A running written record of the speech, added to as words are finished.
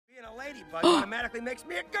ladybug automatically makes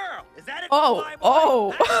me a girl. Is that it? Oh, fly boy?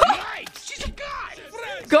 oh. Right. She's a guy.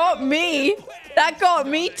 Got me. That got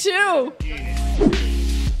me too.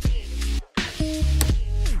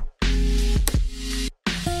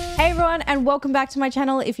 Hey everyone, and welcome back to my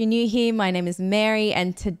channel. If you're new here, my name is Mary,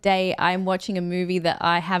 and today I'm watching a movie that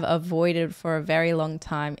I have avoided for a very long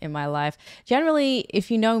time in my life. Generally,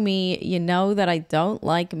 if you know me, you know that I don't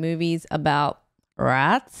like movies about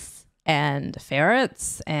rats and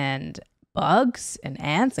ferrets and bugs and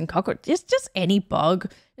ants and cockroaches, just any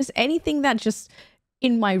bug, just anything that just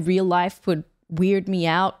in my real life would weird me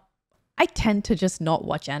out. I tend to just not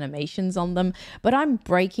watch animations on them, but I'm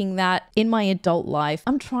breaking that in my adult life.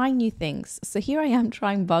 I'm trying new things. So here I am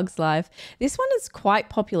trying Bugs Life. This one is quite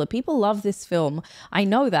popular. People love this film. I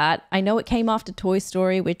know that. I know it came after Toy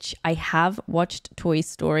Story, which I have watched Toy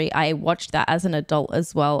Story. I watched that as an adult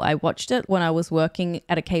as well. I watched it when I was working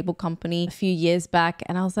at a cable company a few years back,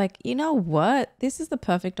 and I was like, you know what? This is the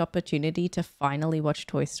perfect opportunity to finally watch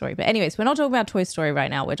Toy Story. But anyways, we're not talking about Toy Story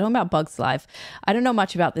right now. We're talking about Bugs Life. I don't know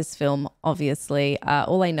much about this film. Obviously,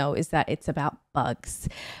 all I know is that it's about bugs.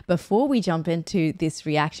 Before we jump into this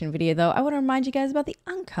reaction video though, I want to remind you guys about the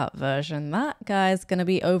uncut version. That guy's going to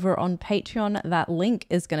be over on Patreon. That link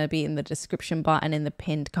is going to be in the description bar and in the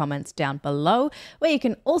pinned comments down below, where you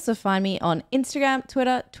can also find me on Instagram,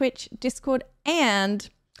 Twitter, Twitch, Discord, and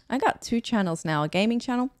I got two channels now, a gaming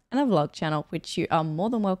channel and a vlog channel, which you are more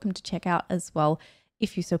than welcome to check out as well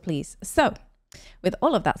if you so please. So with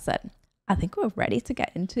all of that said, I think we're ready to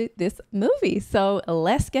get into this movie. So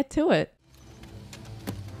let's get to it.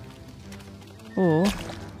 Oh,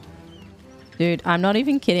 dude, I'm not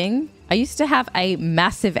even kidding. I used to have a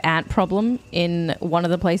massive ant problem in one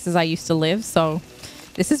of the places I used to live. So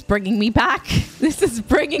this is bringing me back. This is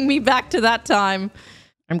bringing me back to that time.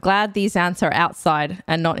 I'm glad these ants are outside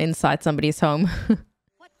and not inside somebody's home.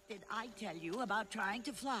 What did I tell you about trying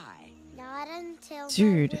to fly? Not until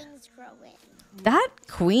Dude. the wings grow in. That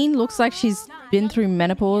queen looks like she's been through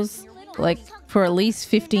menopause like for at least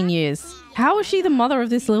 15 years. How is she the mother of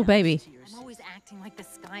this little baby? I'm always acting like the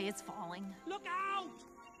sky is falling. Look out!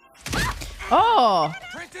 Oh,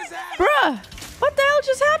 Princess Abbott! bruh, what the hell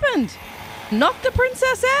just happened? Knock the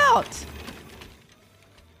princess out.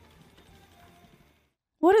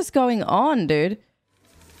 What is going on, dude?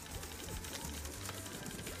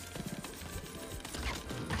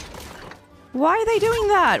 Why are they doing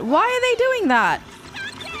that? Why are they doing that?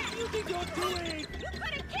 You think you're doing? You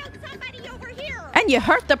could have killed somebody over here! And you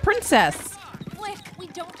hurt the princess. Flick, we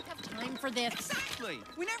don't have time for this. Exactly.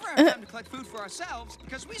 We never have time to collect food for ourselves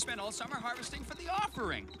because we spend all summer harvesting for the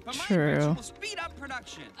offering. But my True. invention will speed up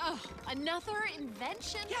production. Oh, another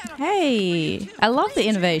invention? Yeah, and I'll Hey, do it for you, too. I love the Consume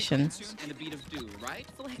innovation. And a beat of dew, right?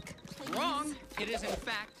 Flick, please. Wrong. It is in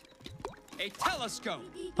fact a telescope.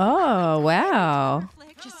 Oh, wow.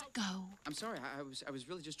 Flick, just go. I'm sorry. I was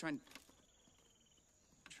really just trying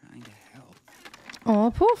to help.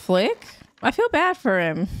 Oh, poor Flick. I feel bad for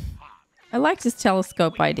him. I liked his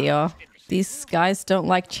telescope idea. These guys don't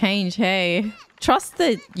like change, hey. Trust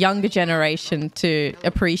the younger generation to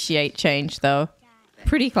appreciate change, though.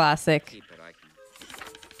 Pretty classic. Keep it,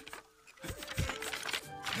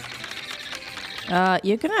 I can.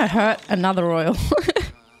 You're gonna hurt another royal.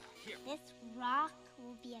 This rock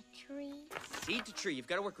will be a tree. Seed to tree. You've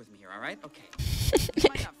got to work with me here, all right? Okay. You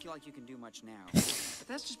might not feel like you can do much now, but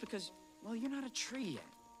that's just because, well, you're not a tree yet.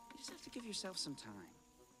 You just have to give yourself some time.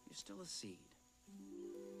 You're still a seed.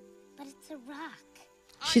 But it's a rock.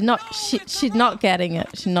 She's not getting it.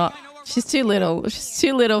 She's too little. She's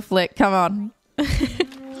too little, Flick. Come on.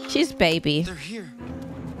 She's baby. They're here.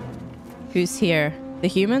 Who's here? The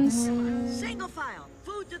humans? Single file.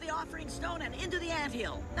 Food to the offering stone and into the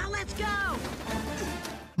anthill. Now let's go.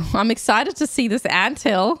 I'm excited to see this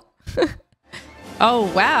anthill.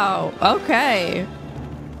 Oh, wow. Okay.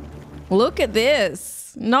 Look at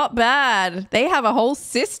this. Not bad. They have a whole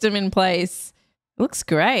system in place. Looks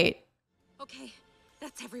great. Okay,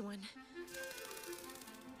 that's everyone.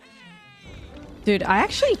 Dude, I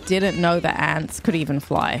actually didn't know the ants could even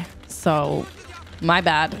fly. So, my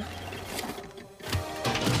bad.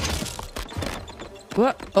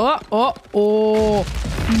 What? Oh.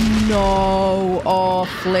 No. Oh,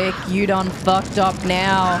 Flick, you done fucked up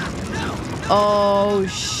now. Oh,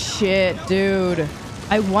 shit, dude.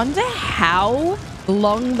 I wonder how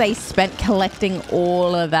long they spent collecting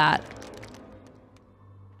all of that.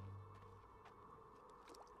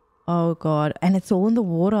 Oh, God. And it's all in the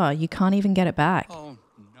water. You can't even get it back. Oh,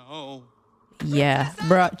 no. Yeah,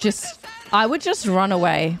 bro. I would just run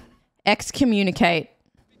away. Excommunicate.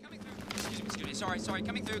 Excuse me. Sorry.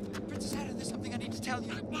 Coming through. Princess Ada, there's something I need to just tell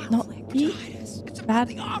you. Not eat. It's about Bad,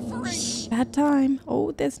 the offering. bad time.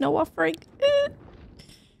 Oh, there's no offering.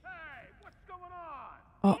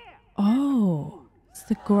 Oh, oh, it's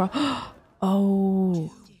the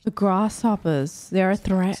oh, the grasshoppers. They're a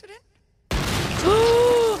threat.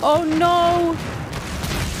 Oh no!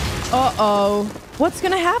 Uh-oh. What's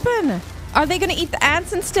gonna happen? Are they gonna eat the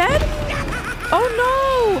ants instead? Oh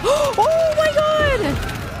no! Oh my god!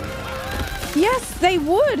 Yes, they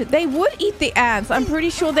would. They would eat the ants. I'm pretty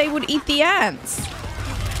sure they would eat the ants.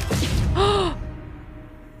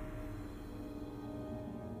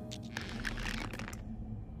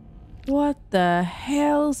 What the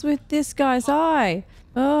hell's with this guy's eye?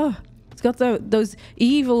 Oh, it's got those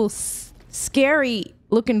evil, scary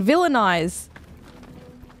looking villain eyes.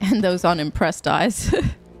 And those unimpressed eyes.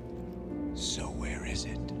 So where is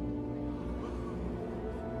it?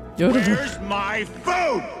 Where's my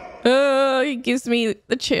food? It gives me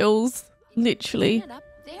the chills. Literally. Isn't it up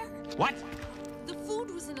there? What? The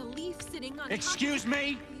food was in a leaf sitting on Excuse top. me?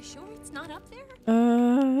 Are you sure it's not up there?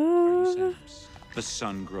 The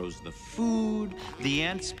sun grows the food, the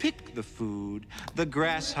ants pick the food, the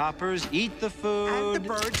grasshoppers eat the food. And the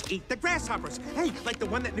birds eat the grasshoppers. Hey, like the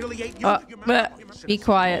one that nearly ate you. Be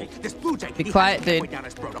quiet. This blue jay, Be quiet, dude. Down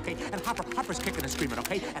his throat, okay? And Hopper's kicking and screaming,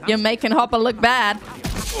 okay? And You're making Hopper look bad.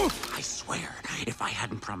 I swear, if I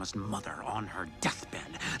hadn't promised Mother on her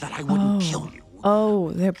deathbed that I wouldn't kill you.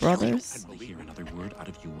 Oh, they're brothers. I'd hear another word out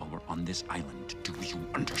of you while we're on this island. Do you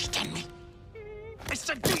understand me? I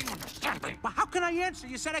said, do you understand me? Well, how can I answer?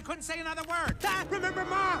 You said I couldn't say another word. Remember,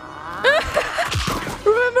 Ma?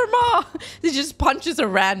 Remember, Ma? He just punches a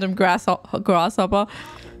random grasshopper.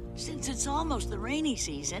 Since it's almost the rainy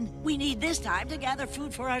season, we need this time to gather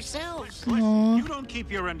food for ourselves. Listen, you don't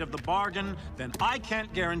keep your end of the bargain, then I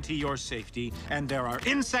can't guarantee your safety, and there are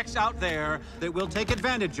insects out there that will take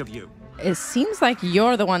advantage of you. It seems like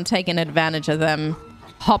you're the one taking advantage of them,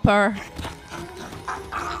 Hopper.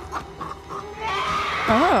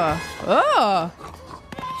 Oh.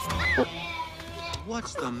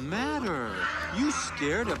 What's the matter? You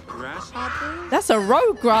scared of grasshoppers? That's a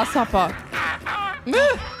rogue grasshopper.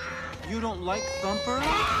 You don't like Thumper? Leave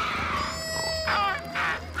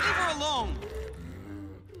her alone.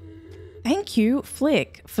 Thank you,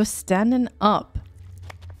 Flick, for standing up.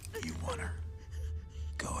 You want her?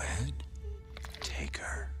 Go ahead. Take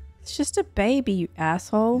her. It's just a baby, you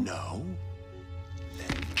asshole. No?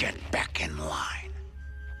 Then get back in line.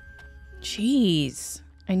 Jeez.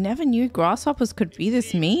 I never knew grasshoppers could be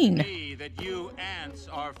this mean. Me that you ants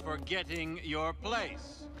are forgetting your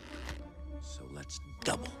place. So let's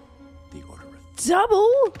double the order of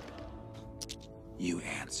Double? you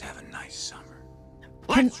ants have a nice summer.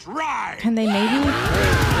 Let's ride! Can they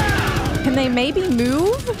maybe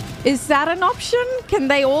move? Is that an option? Can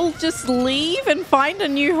they all just leave and find a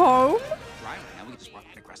new home? Right now, we can just walk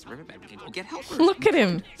across the riverbed. We can go get helpers. Look at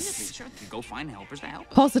him. Sure, we can go find helpers to help.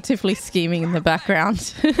 Positively scheming in the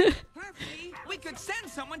background. We could send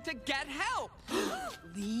someone to get help.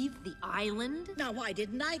 Leave the island? Now, why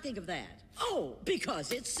didn't I think of that? Oh,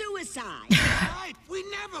 because it's suicide. Right, we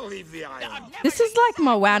never leave the island. This is like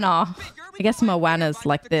Moana. I guess Moana's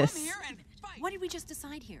like this. What did we just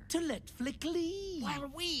decide here? To let Flick leave. While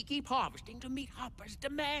we keep harvesting to meet Hopper's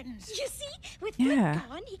demands. You see, with Yeah. Flick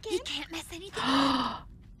gone, He he can't. can't mess anything up.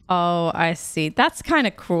 Oh, I see. That's kind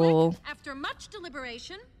of cruel. After much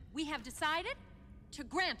deliberation, we have decided to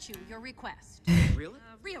grant you your request. Really?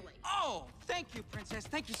 Really. Oh, thank you, Princess.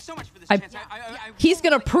 Thank you so much for this I- chance. He's won't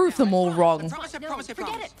gonna let you prove down. them all wrong. I promise.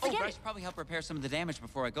 Forget it, Oh, forget I it. should probably help repair some of the damage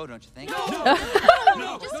before I go, don't you think?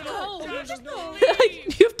 Just go. Just go.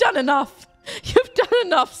 You've done enough. You've done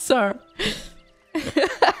enough, sir.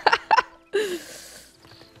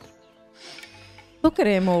 Look at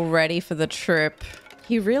him all ready for the trip.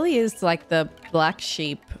 He really is like the black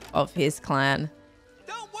sheep of his clan.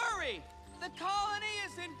 Don't worry. The colony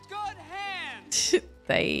is in good hands.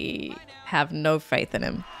 They have no faith in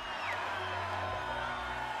him.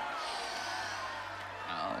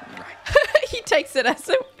 All right. He takes it as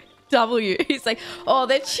a W. He's like, oh,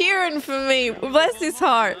 they're cheering for me. Bless his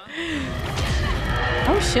heart.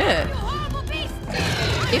 Oh, shit.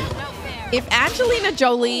 If Angelina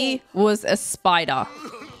Jolie was a spider,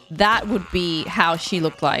 that would be how she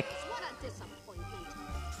looked like.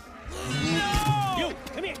 You,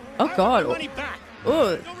 come here. Oh, God. Money back.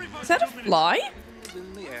 Oh, is that a fly?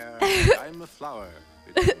 In the air, I'm a flower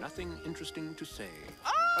with nothing interesting to say.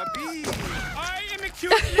 A bee! I am a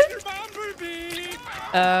cute little bumblebee.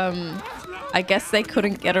 I guess they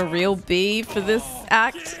couldn't get a real bee for this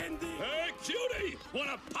act. Hey, cutie, want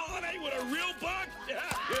to pollinate with a real bug?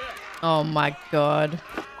 Oh, my God.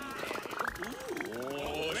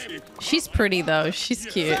 She's pretty though. She's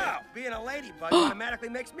cute. So, being a ladybug automatically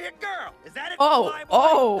makes me a girl. Is that it? Oh,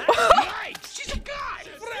 oh. Right. She's a guy.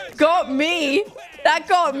 Got me. That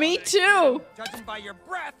got me too. Judging by your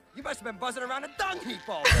breath, you must have been buzzing around a dung heap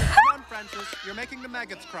all Come on, Francis. You're making the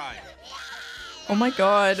maggots cry. Oh my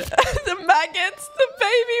god. The maggots, the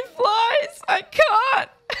baby flies. I can't.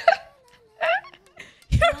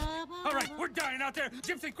 All right, we're dying out there.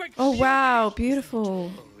 Gypsy, quick. Oh wow,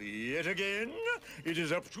 beautiful. Yet again, it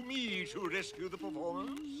is up to me to rescue the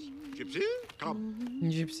performers. Gypsy, come.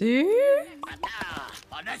 Gypsy.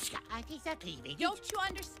 Don't you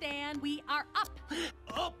understand? We are up.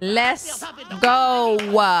 Let's go.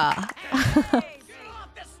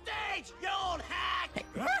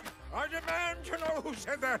 I demand to know who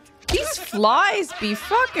said that. These flies be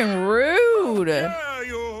fucking rude. Dare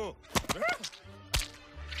you?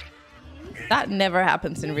 That never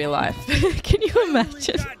happens in real life. Can you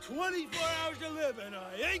imagine? 24 hours to live, and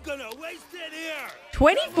I ain't gonna waste it here.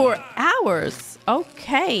 24 hours.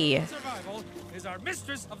 Okay. Survival is our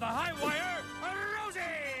mistress of the high wire, Rosie.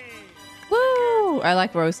 Woo! I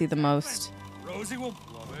like Rosie the most. Rosie will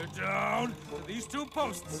plummet down to these two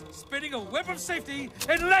posts, spinning a web of safety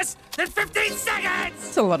in less than 15 seconds.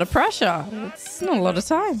 It's a lot of pressure. It's not a lot of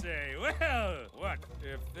time. Say, well, what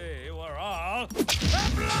if they were all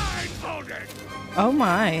blindfolded? Oh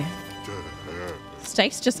my.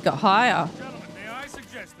 Stakes just got higher. Gentlemen, may I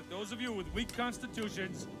suggest that those of you with weak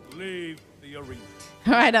constitutions leave the arena.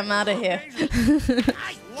 All right, I'm out of here. Slightest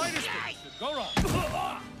thing could go wrong.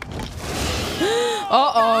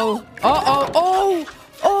 Uh-oh. Uh-oh. Oh.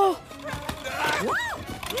 Oh.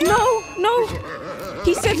 No, no.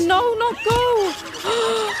 He said no, not go.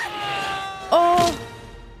 Oh.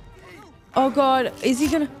 Oh god. Is he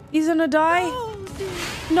gonna... He's gonna die?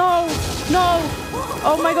 No. No.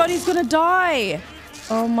 Oh my god, he's gonna die.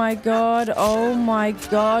 Oh my god. Oh my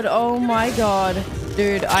god. Oh my god.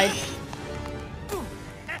 Dude,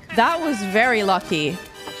 that was very lucky.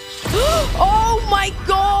 Oh my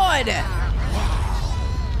god.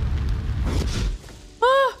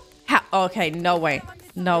 Oh. Okay, no way.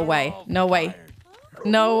 No way. No way.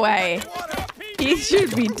 No way. He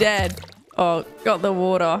should be dead. Oh, got the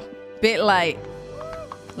water. Bit late.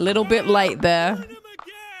 Little bit late there.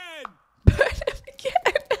 Burn him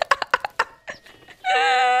again.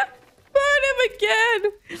 Burn him again.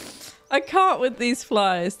 I can't with these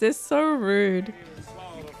flies. They're so rude.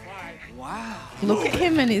 Wow. Look at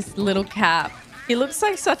him in his little cap. He looks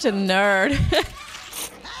like such a nerd.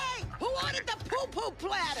 Who wanted the poo-poo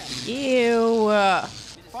platter? Ew.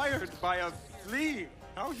 Fired by a flea.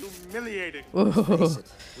 How humiliating.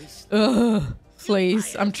 Ugh.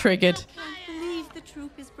 Please, I'm triggered. I believe the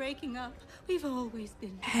troop is breaking up. We've always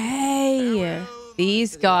been. Hey,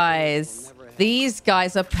 these guys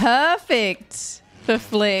are perfect for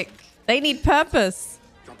Flick. They need purpose.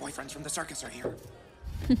 Your boyfriends from the circus are here.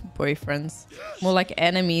 Boyfriends, more like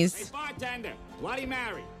enemies. Bartender, Bloody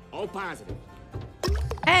Mary, all positive.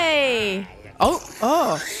 Hey.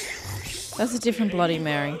 Oh. That's a different Bloody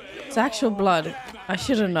Mary. It's actual blood. I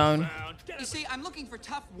should have known. You see, I'm looking for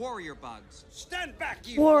tough warrior bugs. Stand back,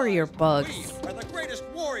 you Warrior bugs. bugs. We are the greatest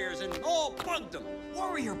warriors in all bugdom.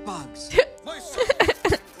 Warrior bugs.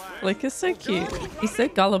 Flick is so cute. He's so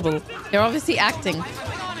gullible. They're obviously acting.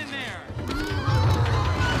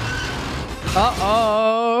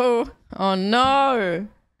 Uh-oh. Oh, no.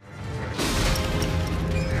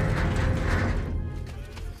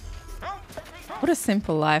 What a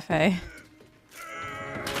simple life, eh?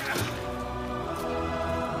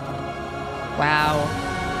 Wow.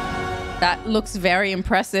 That looks very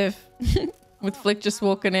impressive. With Flick just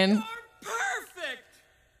walking in. Perfect!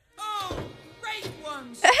 Oh, great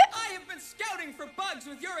ones! I have been scouting for bugs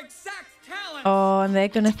with your exact talent. Oh, and they're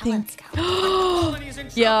gonna think.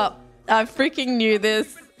 Yup. I freaking knew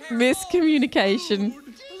this. Miscommunication.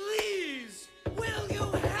 Please, will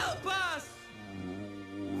you help us?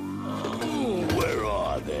 Where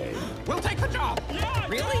are they? We'll take the job.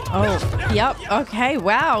 Really? Oh, yep. Okay,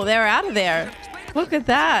 wow. They're out of there. Look at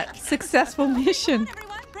that. Successful mission.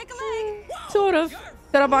 Sort of.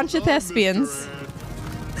 Got a bunch of thespians.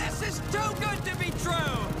 This is too good to be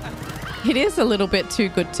true. It is a little bit too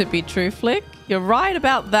good to be true, Flick. You're right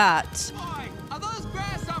about that. Boy, are those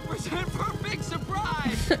grasshoppers in for a big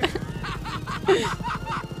surprise?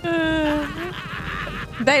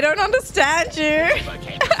 They don't understand you.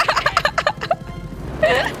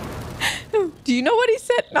 Do you know what he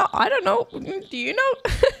said? No, I don't know. Do you know?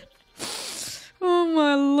 Oh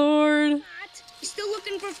my lord. You still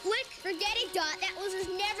looking for Flick? Forget it, Dot. That loser's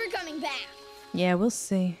never coming back. Yeah, we'll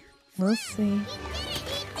see. We'll see.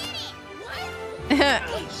 He did it!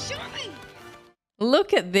 What? Show me!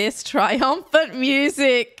 Look at this triumphant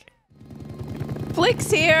music.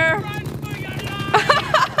 Flick's here.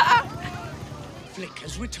 Flick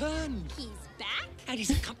has returned. He's back? And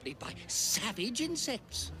he's accompanied by savage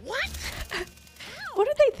insects. What? What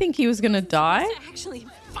did they think he was going to die? To actually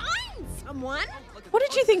find someone? What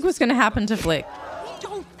did you think was going to happen to Flick? We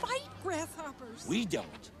don't fight grasshoppers. We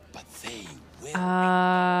don't, but they will.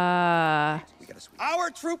 Our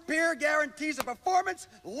troop here guarantees a performance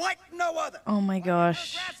like no other. Oh my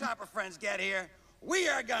gosh. When our grasshopper friends get here, we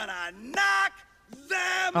are gonna knock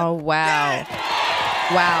them Oh, wow. dead.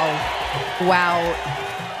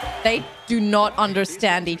 Wow. They do not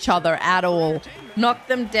understand each other at all. Knock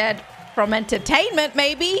them dead from entertainment,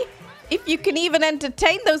 maybe. If you can even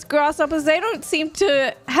entertain those grasshoppers, they don't seem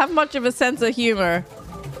to have much of a sense of humor.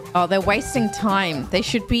 Oh, they're wasting time. They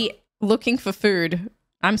should be looking for food.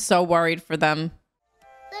 I'm so worried for them.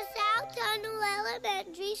 The South Tunnel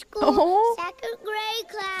Elementary School second grade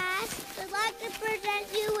class would like to present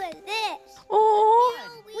you with this. Oh.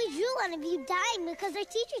 We drew one of you dying because our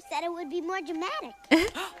teacher said it would be more dramatic. Who will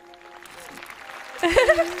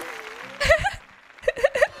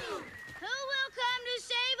come to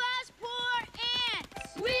save us poor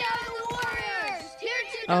ants? We are the warriors, here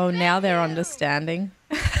to Oh, now they're understanding.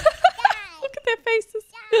 Look at their faces.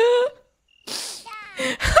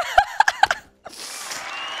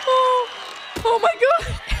 Oh my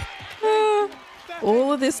god.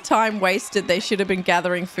 All of this time wasted. They should have been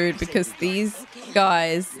gathering food because these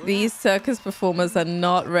guys, these circus performers are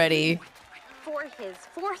not ready. For his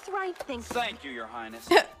forthright thinking. Thank you, Your Highness.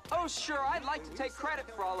 Oh, sure, I'd like to take credit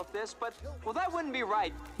for all of this, but, well, that wouldn't be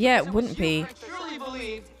right. Yeah, it wouldn't be. I truly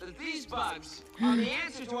believe that these bugs are the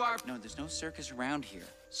answer to our... No, there's no circus around here.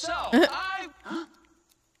 So, I...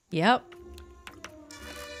 Yep.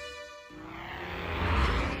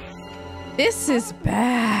 This is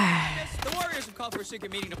bad. The warriors have called for a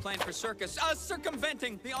secret meeting to plan for circus,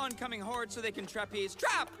 circumventing the oncoming horde so they can trap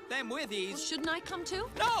them with ease. Shouldn't I come too?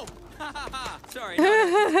 No! Sorry.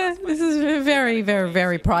 This is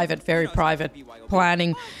very private,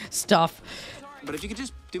 planning stuff. But if you could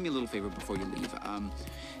just do me a little favor before you leave,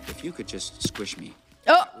 if you could just squish me,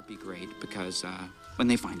 that would be great, because when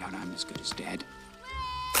they find out I'm as good as dead.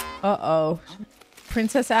 Uh-oh.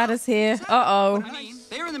 Princess Ada's here. Uh-oh. I mean,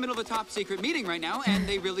 they're in the middle of a top secret meeting right now, and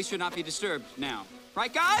they really should not be disturbed now.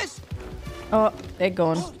 Right, guys? Oh, they're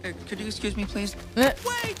gone. Could you excuse me, please? Wait,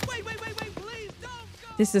 please, don't go.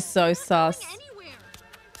 This is so sus.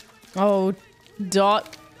 Oh,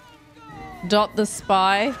 Dot the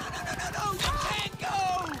spy. No, you can't go!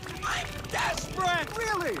 I'm desperate!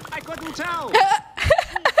 Really? I couldn't tell.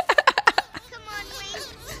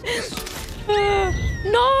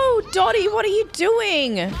 No, Dottie, what are you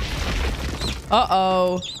doing?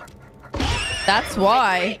 Uh-oh. That's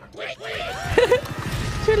why.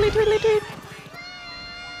 Twiddly, twiddly, tweet.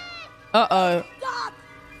 Uh-oh.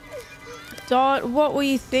 Dot, what were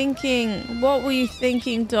you thinking? What were you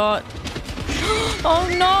thinking, Dot? Oh,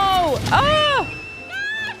 no! Ah!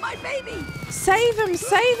 My baby! Save him,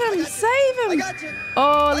 save him, save him!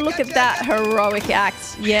 Oh, look at that heroic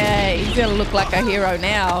act. Yeah, he's gonna look like a hero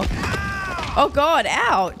now. Oh, God,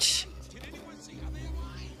 ouch.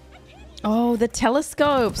 Oh, the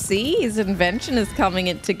telescope. See, his invention is coming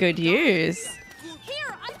into good use.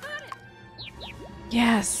 Here, I got it.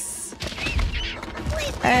 Yes.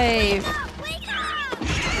 Hey.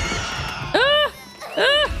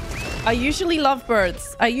 I usually love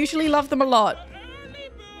birds. I usually love them a lot.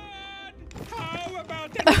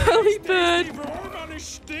 Early bird.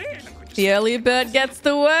 The early bird gets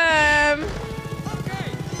the worm.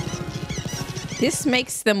 This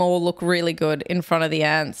makes them all look really good in front of the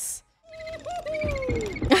ants.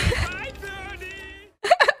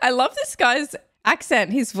 I love this guy's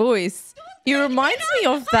accent, his voice. He reminds me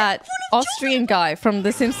of that Austrian guy from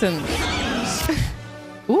The Simpsons.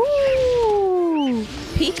 Ooh,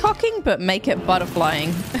 peacocking, but make it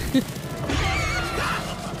butterflying.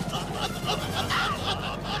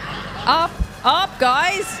 Up,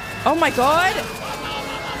 guys. Oh my God.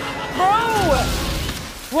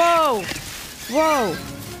 Bro. Whoa.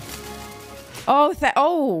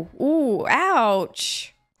 Oh, ooh,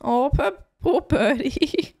 ouch. Oh, poor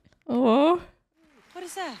birdie. Oh. What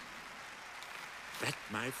is that? That,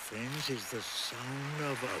 my friends, is the sound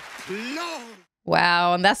of a plow.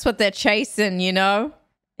 Wow, and that's what they're chasing, you know?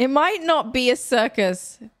 It might not be a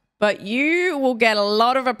circus, but you will get a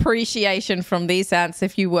lot of appreciation from these ants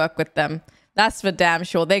if you work with them. That's for damn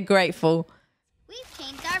sure. They're grateful. We've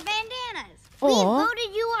changed our bandanas. Aw. We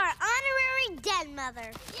voted you our honorary den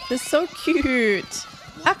mother. They're so cute.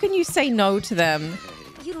 How can you say no to them?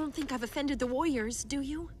 You don't think I've offended the warriors, do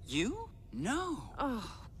you? You? No. Oh,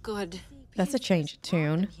 good. That's a change of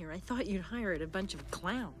tune. Here, I thought you'd hired a bunch of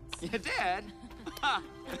clowns. You did?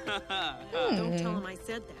 Don't tell him I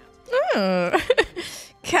said that.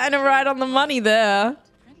 Kind of right on the money there.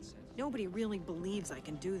 Nobody really believes I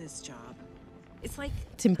can do this job. It's like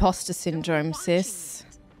It's imposter syndrome, sis.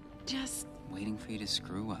 just Waiting for you to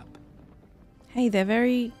screw up. Hey,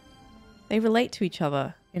 they relate to each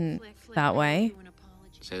other in that way.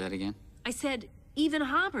 Say that again. I said, even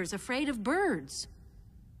Hopper's afraid of birds.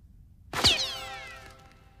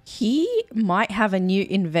 He might have a new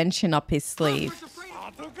invention up his sleeve.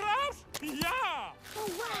 Autographs? Yeah! Oh,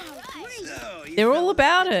 wow, great. They're all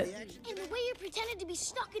about it. And the way you pretended to be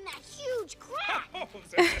stuck in that huge crack. Oh,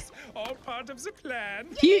 that is all part of the plan.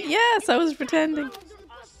 Yes, I was pretending. Oh,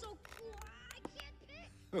 that was so cool. I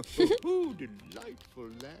can't pick. Oh, delightful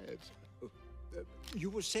lads. You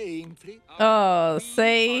were saying, Free? Oh,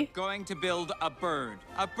 see? Going to build a bird.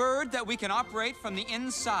 A bird that we can operate from the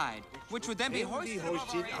inside, which would then be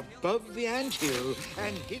hoisted above the anthill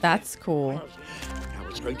and hit That's cool. Now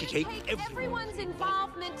it's going to take Everyone's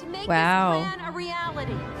involvement to make Wow. this plan a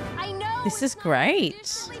reality. I know This is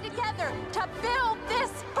great. together to build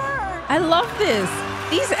this bird. I love this.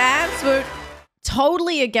 These ants were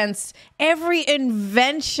totally against every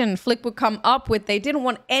invention Flick would come up with. They didn't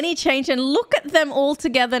want any change, and look at them all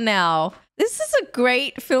together now. This is a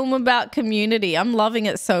great film about community. I'm loving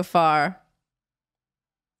it so far.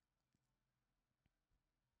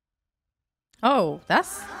 Oh,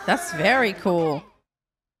 that's very cool.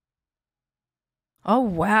 Oh,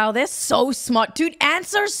 wow. They're so smart. Dude,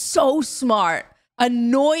 ants are so smart.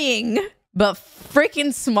 Annoying, but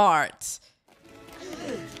freaking smart.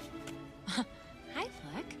 Hi,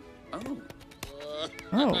 Fleck.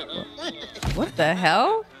 Oh, what the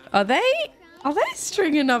hell? Are they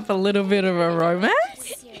stringing up a little bit of a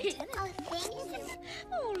romance?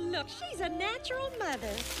 Oh, look, she's a natural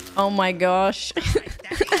mother. Oh my gosh.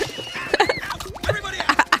 Everybody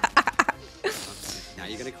out! Now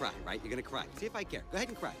you're gonna cry, right? You're gonna cry. See if I care. Go ahead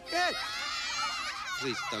and cry. Good.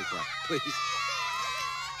 Please don't cry. Please.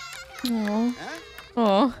 Oh,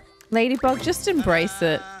 oh, Ladybug, just embrace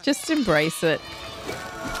it. Just embrace it.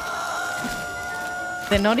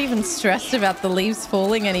 They're not even stressed about the leaves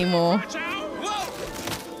falling anymore.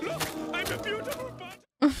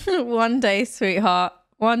 One day, sweetheart.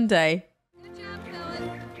 One day. Good job, fellas.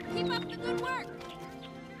 Keep up the good work.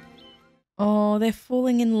 Oh, they're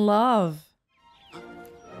falling in love.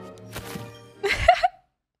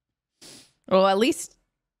 Or at least...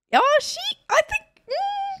 Oh, I think...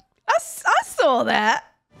 I saw that.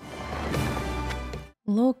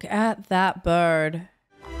 Look at that bird.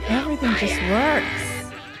 Everything just works.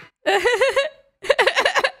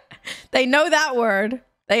 They know that word.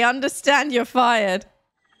 They understand you're fired.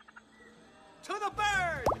 To the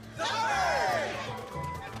bird! The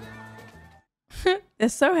bird! They're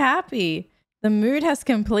so happy. The mood has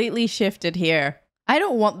completely shifted here. I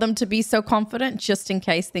don't want them to be so confident just in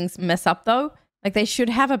case things mess up though. Like they should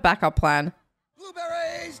have a backup plan.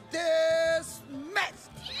 Blueberries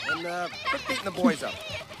dismissed! And quit beating the boys up.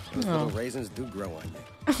 Those little raisins do grow on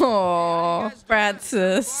you. Oh,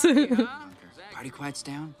 Francis. Party quiets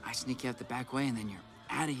down, I sneak you out the back way, and then you're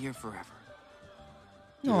out of here forever.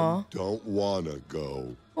 Aw. Don't wanna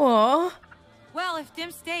go. Aw. Well, if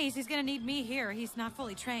Dim stays, he's gonna need me here. He's not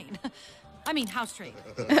fully trained. I mean, house trained.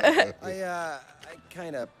 I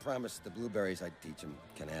kind of promised the blueberries I'd teach him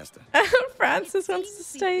canasta. Francis wants to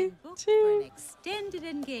stay For an too. extended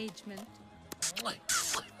engagement.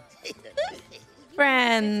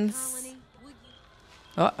 Friends.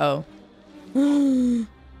 Uh-oh.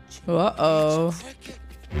 Uh-oh.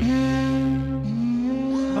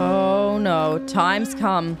 Oh no, time's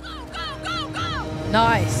come.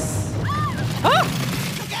 Nice. Oh!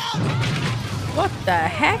 What the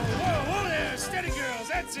heck? Whoa there, steady girls,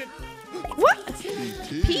 that's it. What?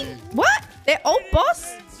 Pete? What? They're old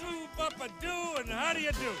boss? And how do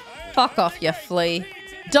you do? Fuck off, you flea.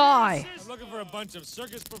 Die. I'm looking for a bunch of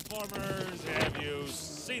circus performers. Have you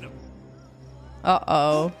seen them?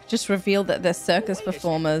 Uh-oh. Just revealed that they're circus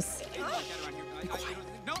performers.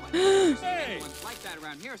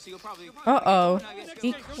 Uh-oh.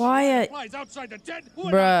 Be quiet.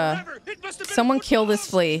 Bruh. Someone kill this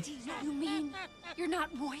flea. You mean you're not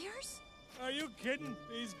warriors? Are you kidding?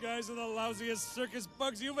 These guys are the lousiest circus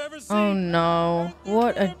bugs you've ever seen. Oh no.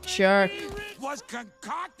 What a jerk. Was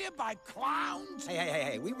concocted by clowns?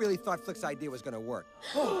 Hey, we really thought Flick's idea was gonna work.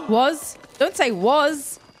 Was? Don't say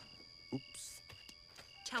was.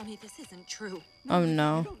 Tell me this isn't true. Oh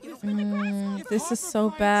no. This is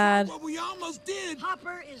so bad. We almost did.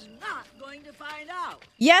 Hopper is not going to find out.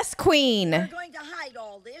 Yes, Queen. We're going to hide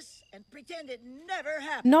all this and pretend it never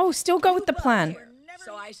happened. No, still go with the plan.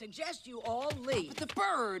 So I suggest you all leave. The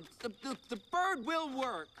bird will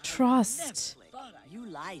work. Trust. You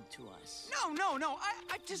lied to us. No.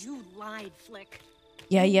 I just. You lied, Flick.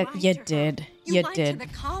 Yeah, you did. You lied did. to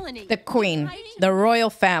the colony. The Queen, the royal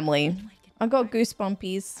family. I got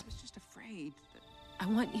goosebumpies. I was just afraid. I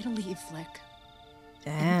want you to leave, Flick.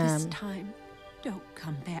 Damn. And this time, don't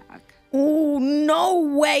come back. Oh, no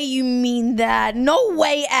way you mean that. No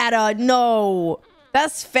way, Ada. No.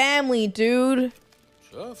 That's family, dude.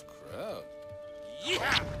 Tough crowd.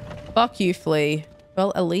 Yeah. Fuck you, Flea.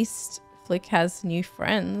 Well, at least Flick has new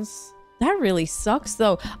friends. That really sucks,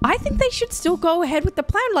 though. I think they should still go ahead with the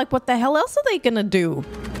plan. Like, what the hell else are they gonna do?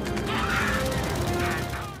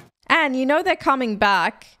 And you know they're coming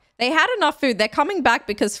back. They had enough food. They're coming back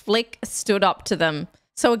because Flick stood up to them.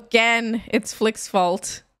 So again, it's Flick's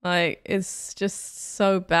fault. Like, it's just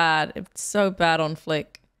so bad. It's so bad on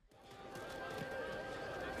Flick.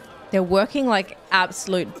 They're working like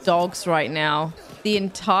absolute dogs right now. The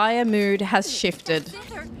entire mood has shifted.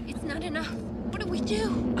 It's not enough. What do we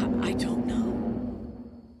do? I don't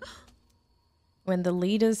know. When the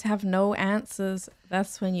leaders have no answers,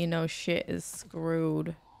 that's when you know shit is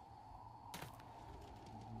screwed.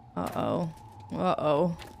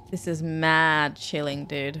 Uh-oh. This is mad chilling,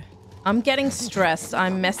 dude. I'm getting stressed.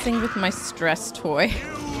 I'm messing with my stress toy.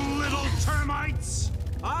 You little termites!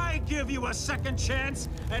 I give you a second chance,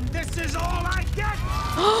 and this is all I get!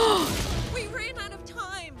 We ran out of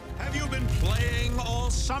time. Have you been playing all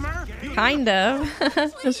summer? Kind of.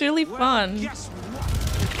 It's really fun. Guess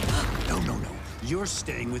what? No. You're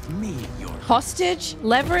staying with me. Hostage?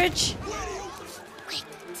 Leverage?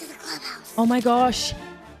 Oh my gosh.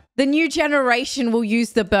 The new generation will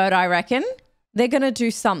use the bird, I reckon. They're gonna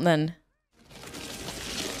do something.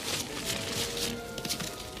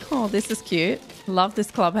 Oh, this is cute. Love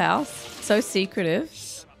this clubhouse. So secretive.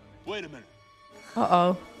 Wait a minute.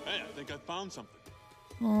 Uh-oh. Hey, I think I found something.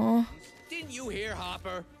 Oh. Didn't you hear,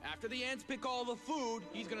 Hopper? After the ants pick all the food,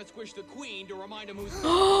 he's gonna squish the queen to remind him who's...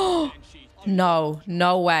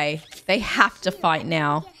 No way. They have to fight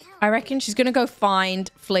now. I reckon she's gonna go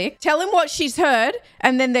find Flick, tell him what she's heard,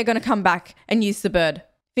 and then they're gonna come back and use the bird.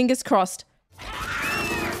 Fingers crossed.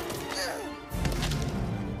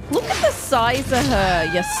 Look at the size of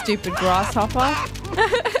her, you stupid grasshopper.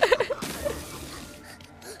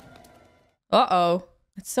 Uh-oh.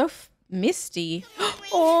 It's so misty.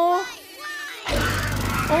 Oh.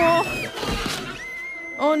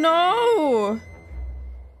 No.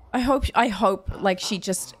 I hope like she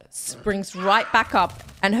just springs right back up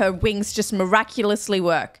and her wings just miraculously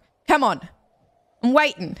work. Come on. I'm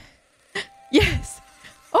waiting. Yes.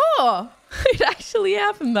 Oh, it actually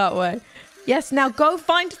happened that way. Yes, now go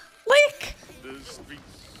find Flick.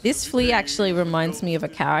 This flea actually reminds me of a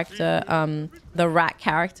character, the rat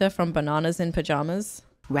character from Bananas in Pajamas.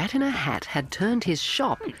 Rat in a Hat had turned his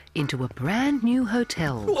shop into a brand new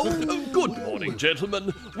hotel. Oh, good morning,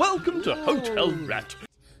 gentlemen. Welcome to Hotel Rat.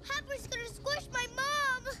 Hopper's gonna squish my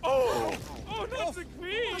mom. Oh, not the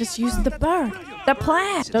queen. Just use the bird. The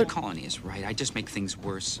plan. The colony is right. I just make things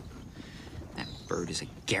worse. That bird is a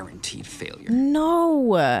guaranteed failure.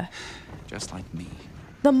 No. Just like me.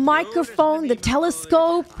 The microphone, the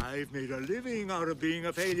telescope. I've made a living out of being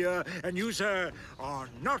a failure, and you, sir, are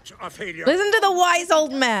not a failure. Listen to the wise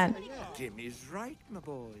old man. Tim is right, my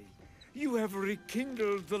boy. You have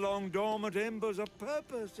rekindled the long dormant embers of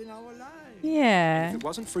purpose in our lives. Yeah. If it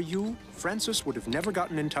wasn't for you, Francis would have never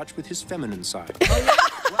gotten in touch with his feminine side.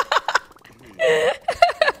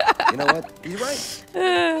 You know what? He's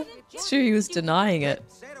right. It's true, he was denying it.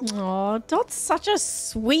 Oh, Dot's such a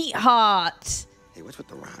sweetheart. Hey, what's with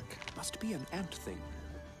the rock? Must be an ant thing.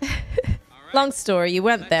 Long story, you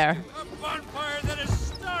went there. A bonfire that is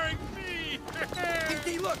starring me.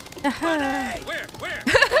 Hey, look. Where?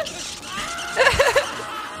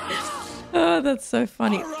 Oh, that's so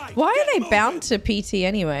funny. Why are they bound to PT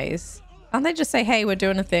anyways? Can't they just say, hey, we're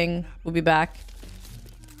doing a thing, we'll be back?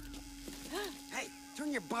 Hey,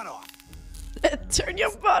 turn your butt off. Turn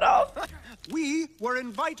your butt off. We were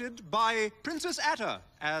invited by Princess Atta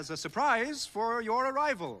as a surprise for your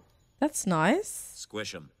arrival. That's nice.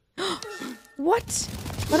 Squish him. What?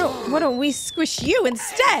 Why don't we squish you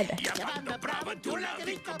instead?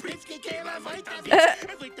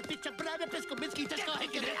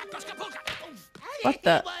 What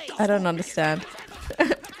the? I don't understand.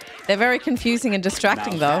 They're very confusing and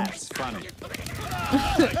distracting, though. That's funny.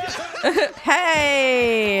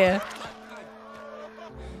 Hey!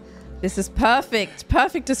 This is perfect.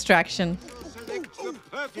 Perfect distraction. Select the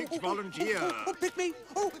perfect volunteer. Oh, pick me.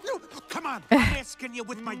 Oh, no. Come on. I'm asking you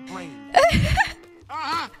with my brain.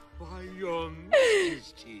 By your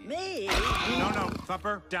majesty. Me? No,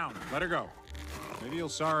 Thumper, down. Let her go. Maybe you'll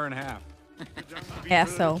saw her in half.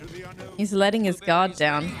 Asshole. He's letting his guard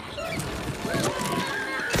down.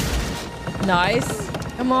 Nice.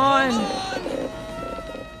 Come on.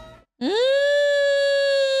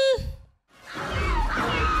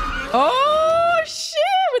 Oh, shit.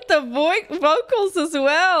 With the vocals as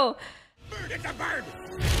well.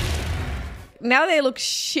 Now they look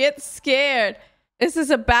shit scared. This is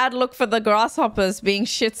a bad look for the grasshoppers being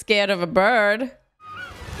shit scared of a bird.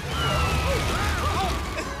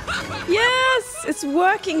 Yes, it's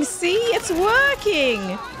working. See, it's working.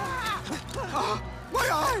 My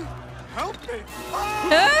eye! Help me!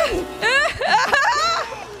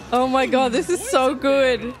 Oh my god, this is so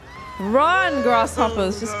good. Run,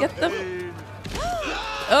 grasshoppers. Just get them.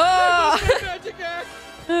 Oh.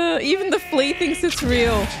 Even the flea thinks it's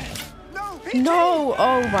real. No.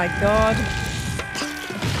 Oh my god.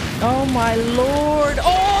 Oh my lord.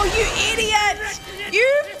 Oh, you idiot.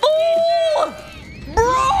 You fool.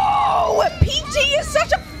 Bro, PG is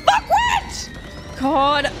such a fuckwit.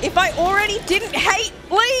 God, if I already didn't hate,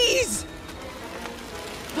 please.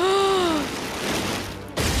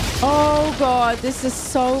 Oh god, this is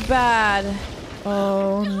so bad.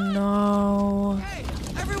 Oh no. Hey,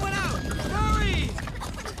 everyone out! Hurry!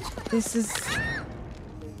 This is...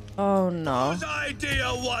 Oh no. Whose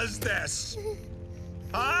idea was this?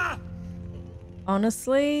 Huh?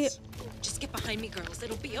 Honestly... Just get behind me, girls.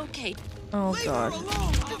 It'll be okay. Oh Leave god. her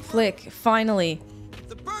alone, Hopper. Flick, finally.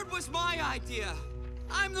 The bird was my idea.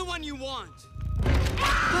 I'm the one you want.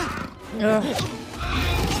 Ugh.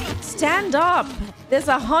 Stand up. There's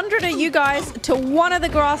 100 of you guys to one of the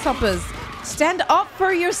grasshoppers. Stand up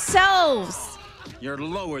for yourselves. You're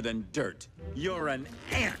lower than dirt. You're an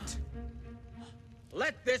ant.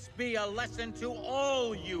 Let this be a lesson to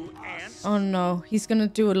all you ants. Oh no, he's gonna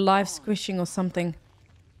do a live squishing or something.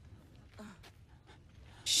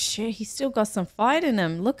 Shit, he's still got some fight in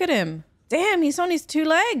him. Look at him. Damn, he's on his 2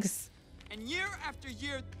 legs. And year after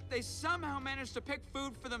year, they somehow manage to pick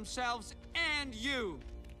food for themselves and you.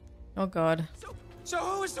 Oh god. So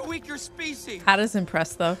who is the weaker species? Hatter's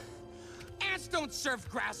impressed though. Ants don't serve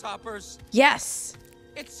grasshoppers. Yes.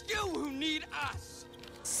 It's you who need us.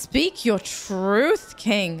 Speak your truth,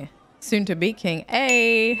 king. Soon to be king.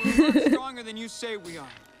 Hey. We're stronger than you say we are.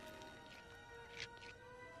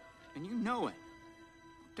 And you know it,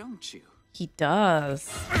 don't you? He does.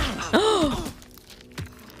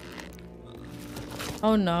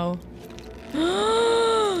 Oh no.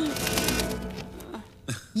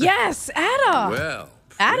 Yes, Ada. Well,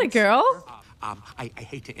 Ada girl. I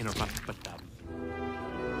hate to interrupt, but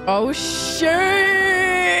Oh shit!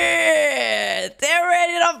 They're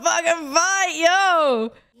ready to fucking fight,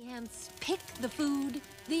 yo! The ants pick the food,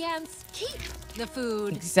 the ants keep the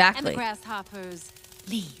food. Exactly. And the grasshoppers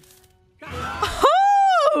leave.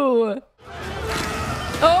 Oh!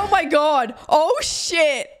 Oh my god! Oh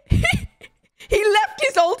shit! He left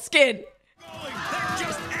his old skin! They're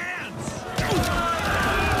just ants!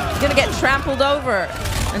 He's gonna get trampled over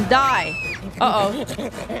and die. Uh-oh. No,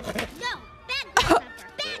 bad grasshopper,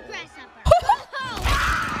 bad grasshopper.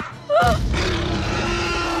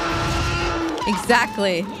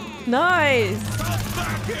 Exactly. Nice.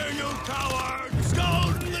 Back here, you cowards!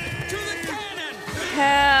 Go to the cannon!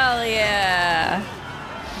 Hell yeah.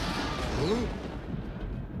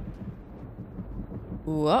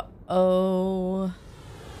 Uh-oh.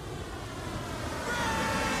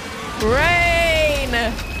 Rain!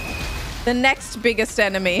 The next biggest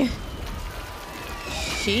enemy.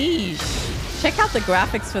 Sheesh. Check out the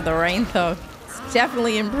graphics for the rain though. It's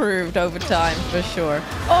definitely improved over time for sure.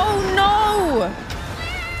 Oh no!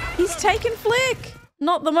 He's taken Flick.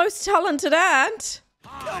 Not the most talented ant.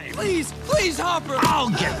 No, please, Hopper!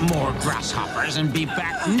 I'll get more grasshoppers and be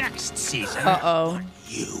back next season. Uh-oh.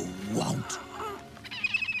 You won't.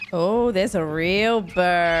 Oh, there's a real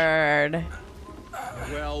bird.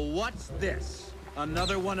 Well, what's this?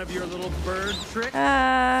 Another one of your little bird tricks?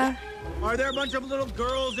 Ah. Are there a bunch of little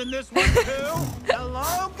girls in this one too?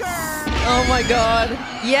 Hello, girl! Oh my god.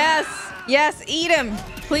 Yes. Yes, eat him.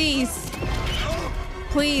 Please.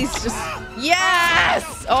 Please, just...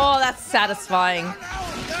 Yes! Oh, that's satisfying.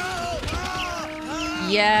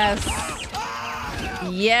 Yes.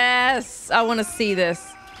 Yes. I want to see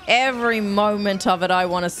this. Every moment of it I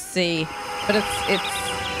want to see. But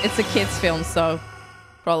it's a kid's film, so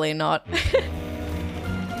probably not.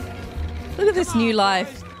 Look at this new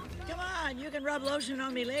life. Come on, you can can rub lotion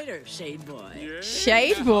on me later, Shade Boy.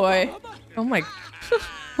 Shade Boy. Oh my,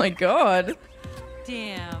 my God.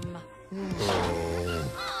 Damn.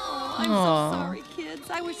 Oh, I'm so sorry, kids.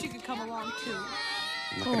 I wish you could come along too.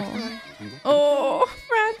 Oh,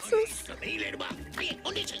 Francis. I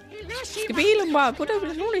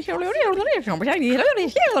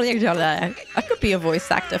could be a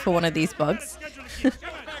voice actor for one of these bugs.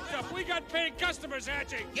 We got paying customers,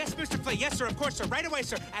 Hatching. Yes, Mr. Flay. Yes, sir. Of course, sir. Right away,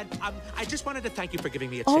 sir. And I just wanted to thank you for giving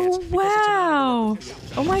me a chance. Oh, wow.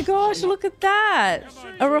 Oh my gosh, look at that.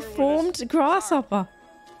 A reformed grasshopper.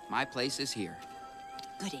 My place is here.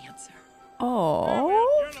 Good answer.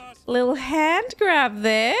 Oh, little hand grab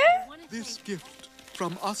there. This gift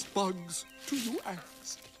from us bugs to you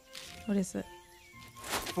ants. What is it?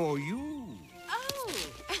 For you.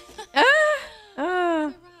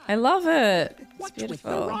 Ah, I love it. It's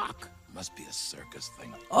beautiful. Rock? Must be a circus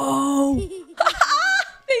thing. Oh.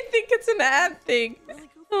 They think it's an ant thing.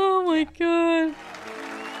 Oh my God.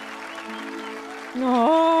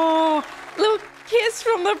 Oh, little kiss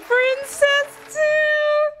from the princess too.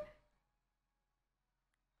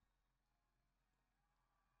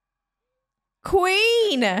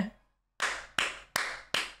 Queen.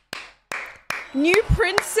 New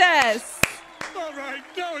princess. All right,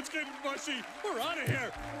 now it's getting mushy. We're out of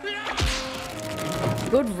here.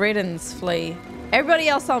 Good riddance, Flea. Everybody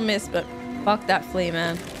else I'll miss, but fuck that Flea,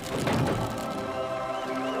 man.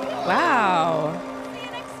 Wow. See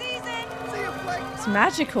you next season. See you, Flake. It's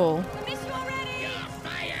magical. I miss you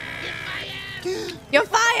already. You're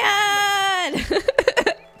fired!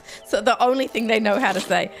 So the only thing they know how to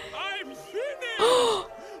say. I'm finished.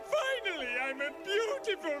 Finally, I'm a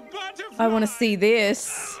beautiful butterfly. I want to see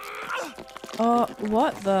this. Oh,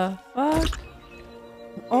 what the fuck?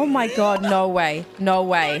 Oh my God, no way. No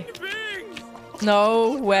way.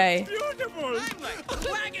 No way.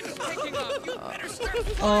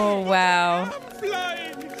 Oh, wow. I'm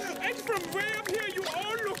flying. And from way up here, you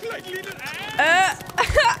all look like little ants.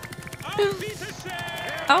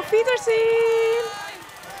 Auf Wiedersehen.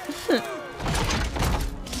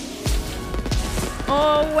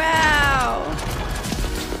 Oh, wow.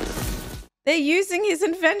 They're using his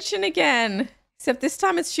invention again. Except this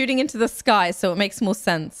time it's shooting into the sky, so it makes more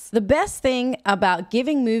sense. The best thing about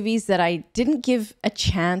giving movies that I didn't give a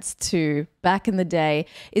chance to back in the day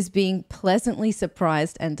is being pleasantly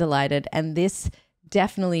surprised and delighted. And this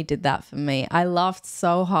definitely did that for me. I laughed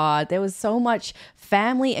so hard. There was so much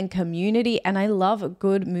family and community, and I love a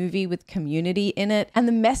good movie with community in it. And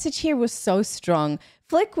the message here was so strong.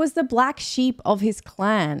 Flick was the black sheep of his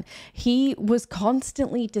clan. He was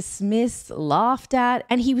constantly dismissed, laughed at,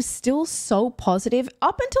 and he was still so positive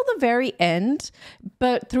up until the very end.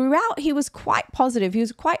 But throughout, he was quite positive. He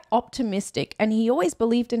was quite optimistic, and he always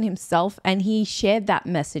believed in himself, and he shared that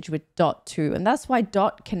message with Dot too. And that's why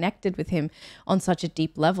Dot connected with him on such a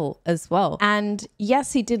deep level as well. And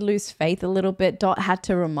yes, he did lose faith a little bit. Dot had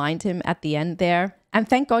to remind him at the end there. And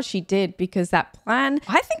thank God she did, because that plan,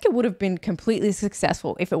 I think it would have been completely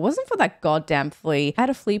successful if it wasn't for that goddamn flea. I had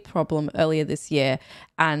a flea problem earlier this year.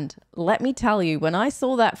 And let me tell you, when I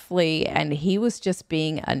saw that flea and he was just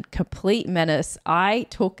being a complete menace, I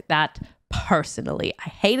took that personally. I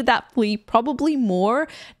hated that flea probably more.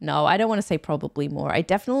 No, I don't want to say probably more. I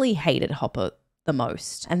definitely hated Hopper the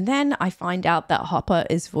most. And then I find out that Hopper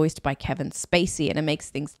is voiced by Kevin Spacey, and it makes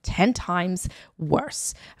things 10 times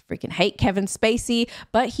worse. I freaking hate Kevin Spacey,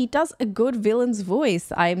 but he does a good villain's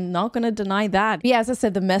voice. I'm not going to deny that. But yeah, as I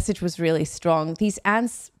said, the message was really strong. These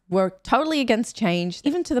ants were totally against change,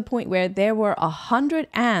 even to the point where there were 100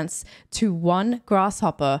 ants to one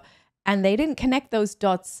grasshopper, and they didn't connect those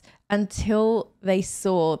dots until they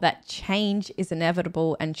saw that change is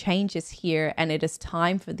inevitable and change is here, and it is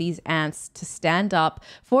time for these ants to stand up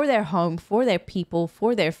for their home, for their people,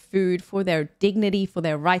 for their food, for their dignity, for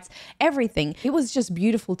their rights, everything. It was just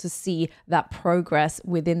beautiful to see that progress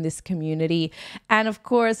within this community. And of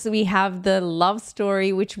course, we have the love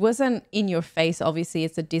story, which wasn't in your face. Obviously,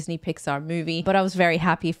 it's a Disney Pixar movie, but I was very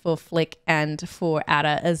happy for Flick and for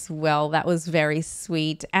Ada as well. That was very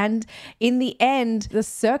sweet. And in the end, the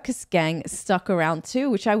circus gang stuck around too,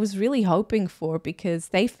 which I was really hoping for, because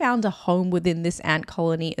they found a home within this ant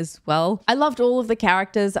colony as well. I loved all of the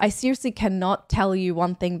characters. I seriously cannot tell you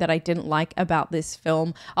one thing that I didn't like about this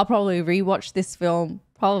film. I'll probably rewatch this film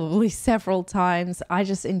probably several times. I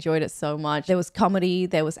just enjoyed it so much. There was comedy,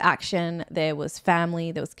 there was action, there was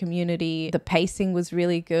family, there was community. The pacing was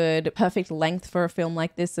really good. Perfect length for a film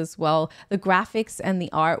like this as well. The graphics and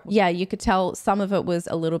the art, yeah, you could tell some of it was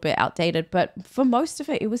a little bit outdated, but for most of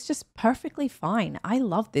it, it was just perfectly fine. I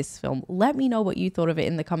love this film. Let me know what you thought of it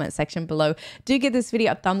in the comment section below. Do give this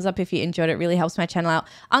video a thumbs up if you enjoyed it. It really helps my channel out.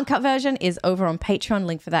 Uncut version is over on Patreon.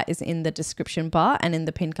 Link for that is in the description bar and in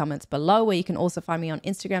the pinned comments below, where you can also find me on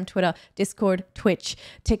Instagram, Twitter, Discord, Twitch,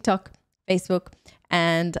 TikTok, Facebook,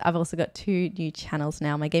 and I've also got 2 new channels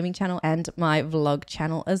now, my gaming channel and my vlog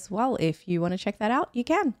channel as well. If you want to check that out, you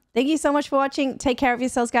can. Thank you so much for watching. Take care of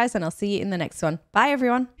yourselves, guys, and I'll see you in the next one. Bye,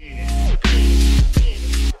 everyone.